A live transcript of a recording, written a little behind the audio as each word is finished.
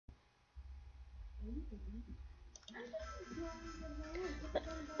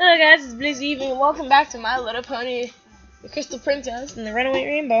Hello guys, it's Blizzy and welcome back to My Little Pony, the Crystal Princess, and the Runaway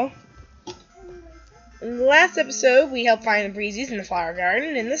Rainbow. In the last episode, we helped find the breezies in the flower garden,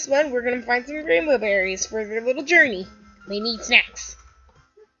 and in this one, we're going to find some rainbow berries for their little journey. They need snacks.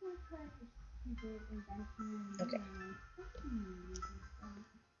 Okay.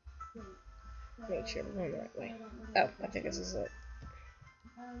 Make sure we're going the right way. Oh, I think this is it.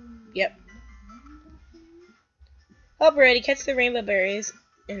 Yep. Help Rarity catch the rainbow berries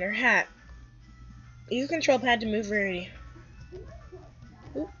in her hat. Use the control pad to move Rarity.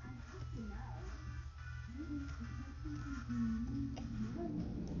 Oop.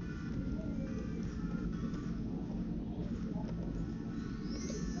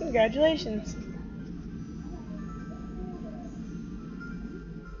 Congratulations.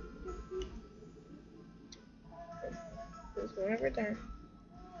 There's one over there.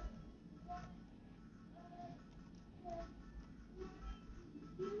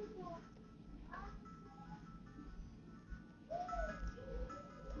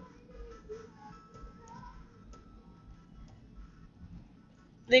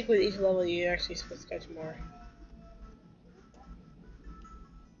 I think with each level you're actually supposed to catch more.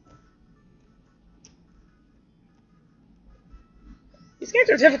 These games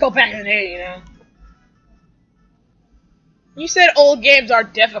are difficult back in the day, you know. You said old games are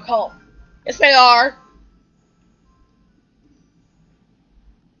difficult. Yes, they are.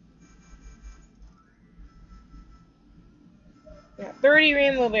 Yeah, 30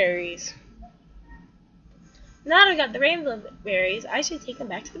 rainbow berries. Now that I got the rainbow berries, I should take them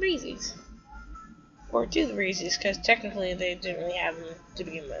back to the breezies. Or to the breezies, because technically they didn't really have them to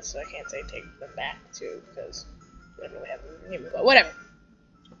begin with, so I can't say take them back to, because they didn't really have them to begin with, but whatever.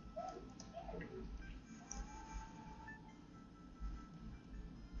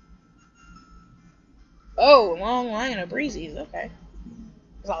 Oh, a long line of breezies, okay.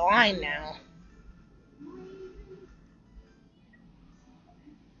 There's a line now.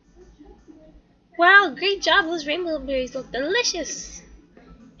 Wow, great job, those rainbow berries look delicious.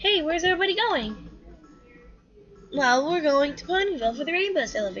 Hey, where's everybody going? Well, we're going to Ponyville for the rainbow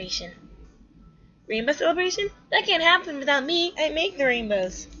celebration. Rainbow celebration? That can't happen without me. I make the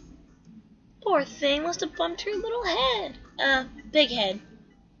rainbows. Poor thing, must have bumped her little head. Big head.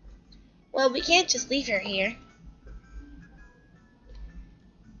 Well, we can't just leave her here.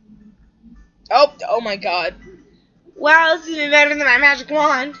 Oh my god. Wow, this is even better than my magic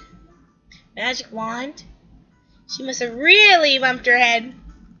wand. Magic wand? She must have really bumped her head.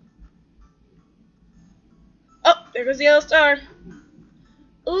 Oh, there goes the yellow star.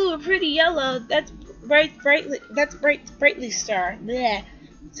 Ooh, a pretty yellow. That's brightly star. Blech.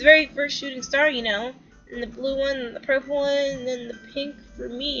 It's the very first shooting star, you know. And the blue one, and the purple one, and then the pink for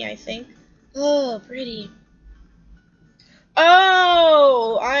me, I think. Oh, pretty.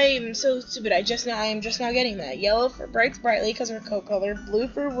 Oh, I'm so stupid. I am just now getting that. Yellow for brightly because of her coat color. Blue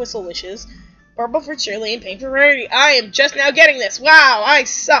for whistle wishes. Purple for Shirley and pink for Rarity. I am just now getting this. Wow, I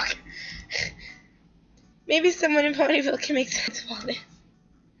suck. Maybe someone in Ponyville can make sense of all this.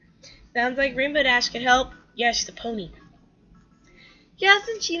 Sounds like Rainbow Dash could help. Yeah, she's a pony. Yes,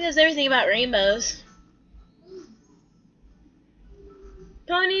 and she knows everything about rainbows.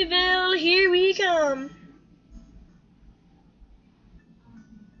 Ponyville, here we come.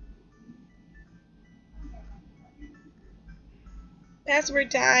 Password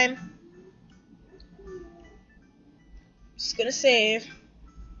time. Just gonna save.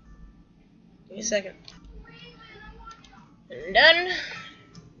 Give me a second. And done.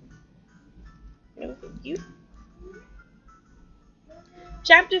 No, thank you.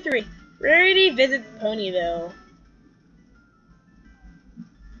 Chapter 3. Rarity visits Ponyville.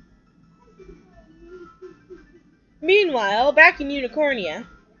 Meanwhile, back in Unicornia.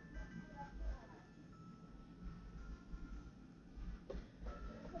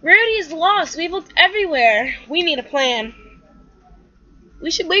 Rarity is lost. We've looked everywhere. We need a plan.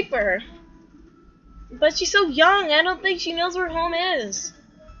 We should wait for her. But she's so young, I don't think she knows where home is.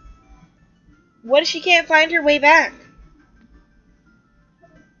 What if she can't find her way back?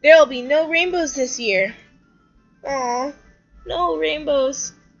 There'll be no rainbows this year. Aw, no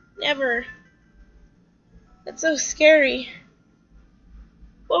rainbows. Never. That's so scary.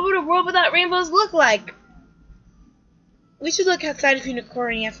 What would a world without rainbows look like? We should look outside of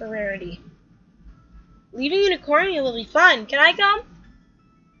Unicornia for Rarity. Leaving Unicornia will be fun. Can I come?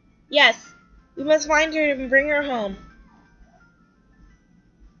 Yes. We must find her and bring her home.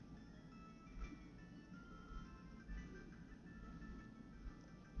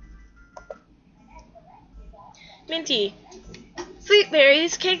 Minty. Sweet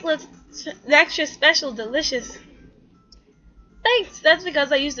berries, cake looks extra special, delicious. Thanks, that's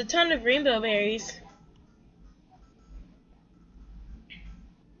because I used a ton of rainbow berries.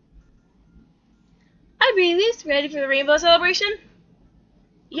 Hi, Breelys, ready for the rainbow celebration?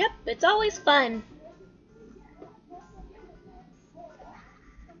 Yep, it's always fun.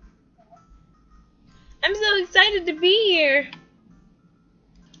 I'm so excited to be here.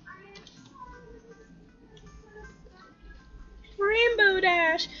 Rainbow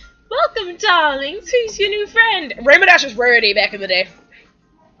Dash. Welcome, darlings. Who's your new friend? Rainbow Dash was Rarity back in the day.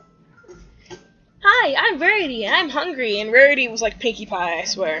 Hi, I'm Rarity, and I'm hungry, and Rarity was like Pinkie Pie, I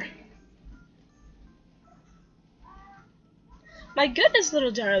swear. My goodness,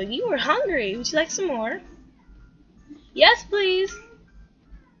 little darling, you were hungry. Would you like some more? Yes, please.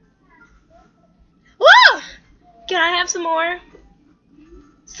 Whoa! Can I have some more?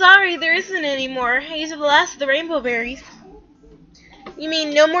 Sorry, there isn't any more. I used the last of the rainbow berries. You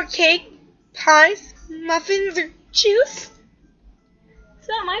mean no more cake, pies, muffins, or juice? It's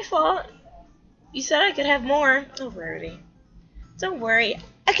not my fault. You said I could have more. Oh, Rarity. Don't worry,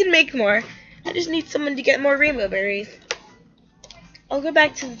 I can make more. I just need someone to get more rainbow berries. I'll go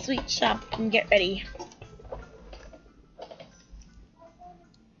back to the sweet shop and get ready.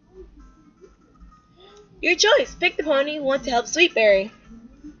 Your choice. Pick the pony you want to help Sweetberry.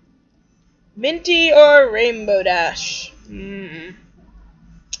 Minty or Rainbow Dash?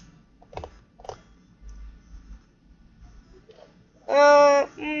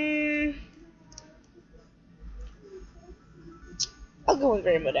 I'll go with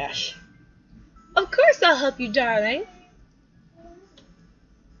Rainbow Dash. Of course I'll help you, darling.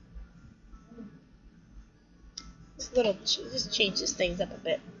 Just changes things up a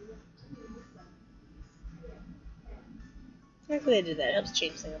bit. Actually, I did that. It helps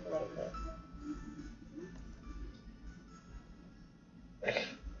change things up a little bit.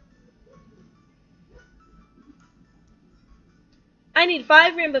 I need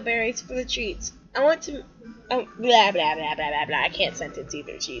 5 rainbow berries for the treats. I want to... Oh, blah, blah, blah, blah, blah, blah. I can't sentence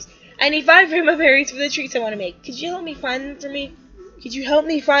either, jeez. I need 5 rainbow berries for the treats I want to make. Could you help me find them for me? Could you help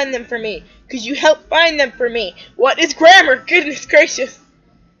me find them for me? Could you help find them for me? What is grammar? Goodness gracious.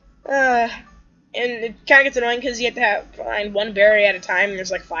 And it kind of gets annoying because you have to find 1 berry at a time, and there's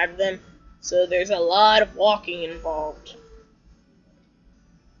like 5 of them. So there's a lot of walking involved.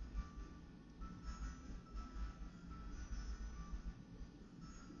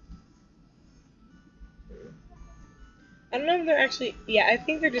 I don't know if they're actually... Yeah, I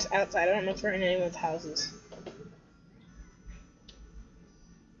think they're just outside. I don't know if they're in anyone's houses.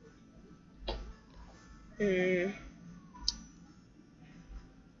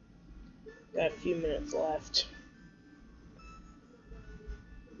 Got a few minutes left.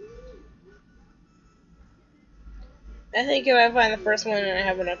 I think if I find the first one and I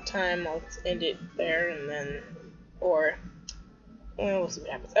have enough time, I'll end it there and then... Or... Well, we'll see what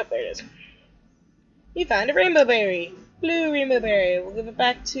happens. Oh, there it is. You found a rainbow berry. Blue rainbow berry. We'll give it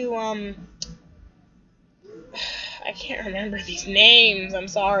back to, I can't remember these names. I'm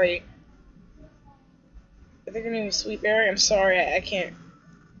sorry. I think her name was Sweetberry. I'm sorry. I can't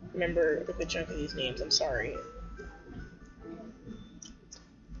remember a good chunk of these names. I'm sorry.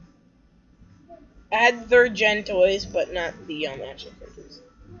 I had 3rd gen toys, but not the actual characters.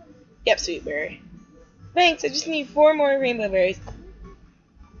 Yep, Sweetberry. Thanks. I just need 4 more rainbow berries.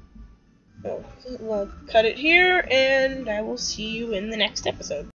 Oh, we'll cut it here, and I will see you in the next episode.